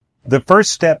The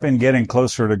first step in getting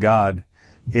closer to God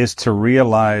is to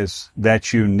realize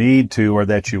that you need to or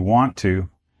that you want to.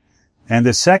 And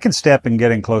the second step in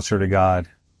getting closer to God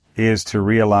is to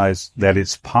realize that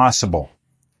it's possible.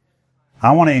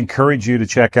 I want to encourage you to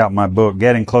check out my book,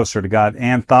 Getting Closer to God,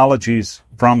 Anthologies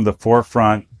from the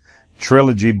Forefront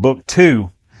Trilogy, Book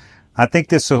 2. I think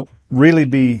this will really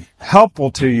be helpful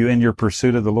to you in your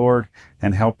pursuit of the Lord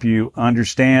and help you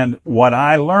understand what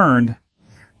I learned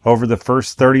over the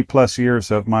first 30 plus years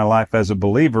of my life as a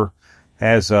believer,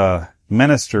 as a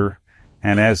minister,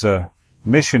 and as a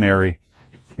missionary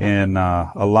in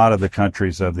a lot of the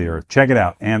countries of the earth. Check it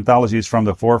out. Anthologies from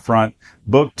the Forefront,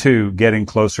 Book 2, Getting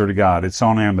Closer to God. It's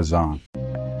on Amazon.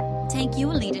 Take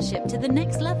your leadership to the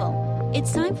next level.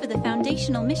 It's time for the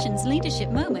Foundational Missions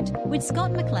Leadership Moment with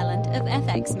Scott McClelland of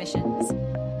FX Missions.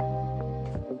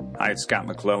 Hi, it's Scott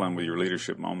McClelland with your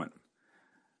Leadership Moment.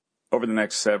 Over the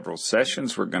next several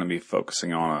sessions, we're going to be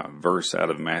focusing on a verse out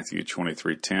of Matthew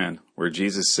 23:10, where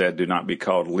Jesus said, "Do not be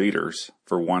called leaders,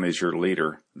 for one is your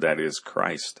leader, that is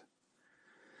Christ."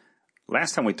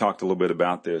 Last time we talked a little bit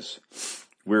about this,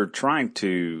 we're trying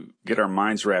to get our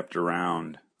minds wrapped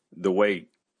around the way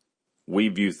we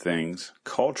view things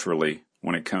culturally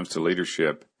when it comes to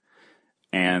leadership,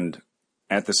 and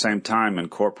at the same time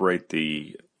incorporate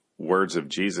the words of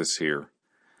Jesus here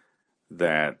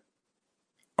that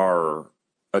are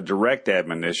a direct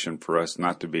admonition for us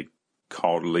not to be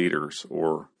called leaders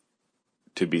or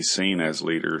to be seen as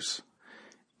leaders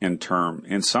in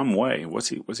some way. What's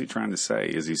he trying to say?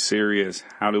 Is he serious?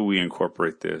 How do we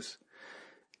incorporate this?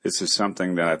 This is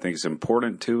something that I think is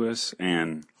important to us,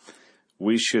 and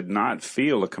we should not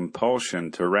feel a compulsion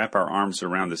to wrap our arms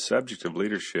around the subject of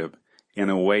leadership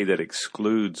in a way that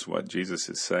excludes what Jesus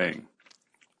is saying.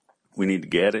 We need to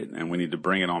get it, and we need to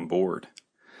bring it on board.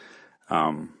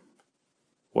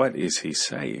 What is he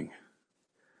saying?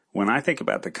 When I think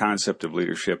about the concept of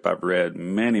leadership, I've read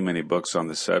many, many books on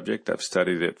the subject. I've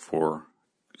studied it for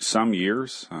some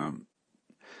years,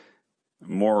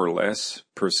 more or less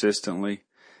persistently,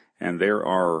 and there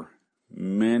are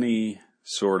many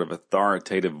sort of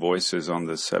authoritative voices on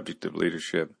the subject of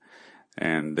leadership,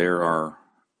 and there are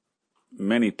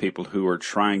many people who are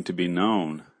trying to be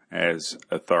known as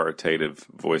authoritative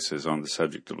voices on the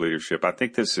subject of leadership. I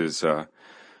think this is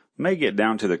may get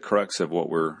down to the crux of what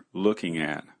we're looking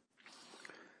at.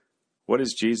 What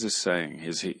is Jesus saying?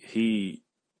 He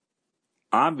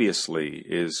obviously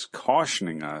is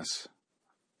cautioning us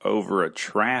over a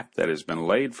trap that has been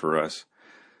laid for us,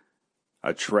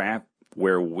 a trap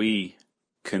where we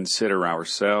consider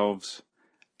ourselves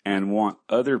and want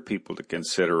other people to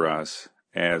consider us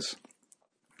as,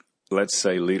 let's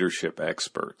say, leadership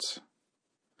experts.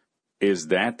 Is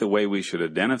that the way we should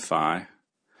identify?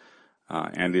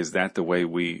 And is that the way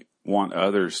we want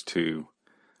others to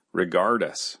regard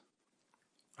us?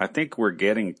 I think we're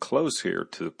getting close here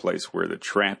to the place where the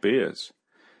trap is.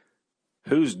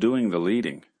 Who's doing the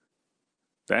leading?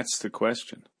 That's the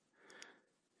question.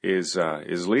 Is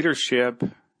leadership,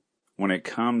 when it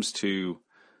comes to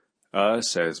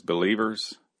us as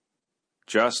believers,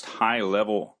 just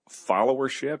high-level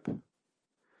followership?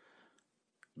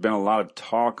 Been a lot of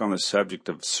talk on the subject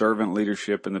of servant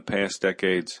leadership in the past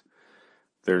decades.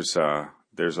 There's a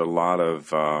lot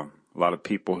of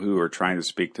people who are trying to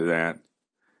speak to that.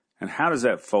 And how does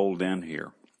that fold in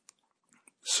here?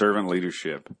 Servant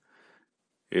leadership.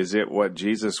 Is it what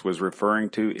Jesus was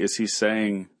referring to? Is he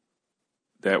saying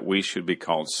that we should be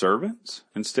called servants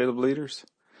instead of leaders?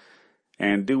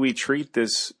 And do we treat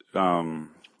this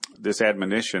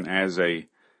admonition as a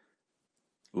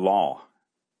law?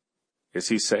 Is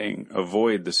he saying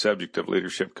avoid the subject of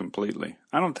leadership completely?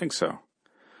 I don't think so.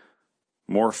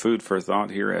 More food for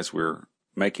thought here as we're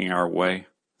making our way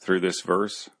through this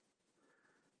verse.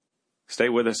 Stay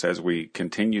with us as we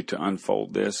continue to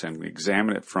unfold this and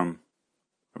examine it from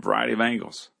a variety of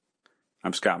angles.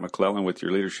 I'm Scott McClelland with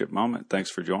your Leadership Moment.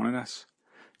 Thanks for joining us.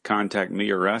 Contact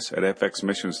me or us at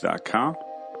fxmissions.com.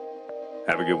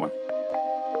 Have a good one.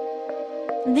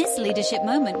 This Leadership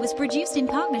Moment was produced in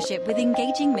partnership with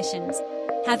Engaging Missions.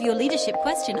 Have your leadership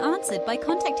question answered by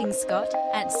contacting Scott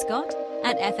at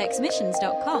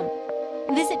fxmissions.com.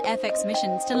 Visit FX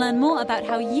Missions to learn more about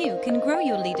how you can grow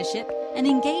your leadership and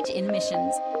engage in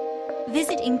missions.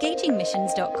 Visit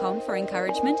engagingmissions.com for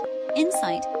encouragement,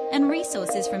 insight, and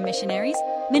resources from missionaries,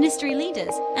 ministry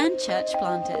leaders, and church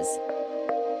planters.